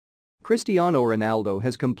Cristiano Ronaldo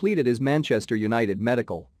has completed his Manchester United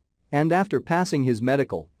medical. And after passing his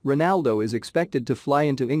medical, Ronaldo is expected to fly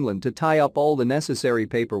into England to tie up all the necessary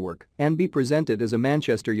paperwork and be presented as a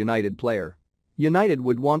Manchester United player. United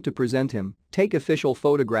would want to present him, take official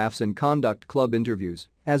photographs and conduct club interviews,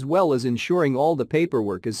 as well as ensuring all the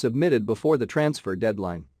paperwork is submitted before the transfer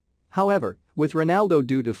deadline. However, with Ronaldo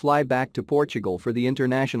due to fly back to Portugal for the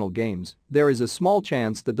international games, there is a small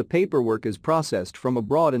chance that the paperwork is processed from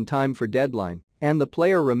abroad in time for deadline, and the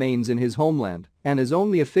player remains in his homeland and is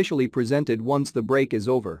only officially presented once the break is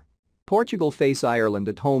over. Portugal face Ireland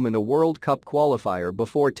at home in a World Cup qualifier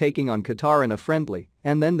before taking on Qatar in a friendly,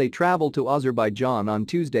 and then they travel to Azerbaijan on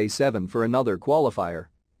Tuesday 7 for another qualifier.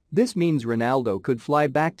 This means Ronaldo could fly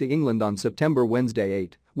back to England on Wednesday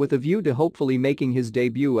 8, with a view to hopefully making his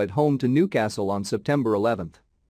debut at home to Newcastle on September 11.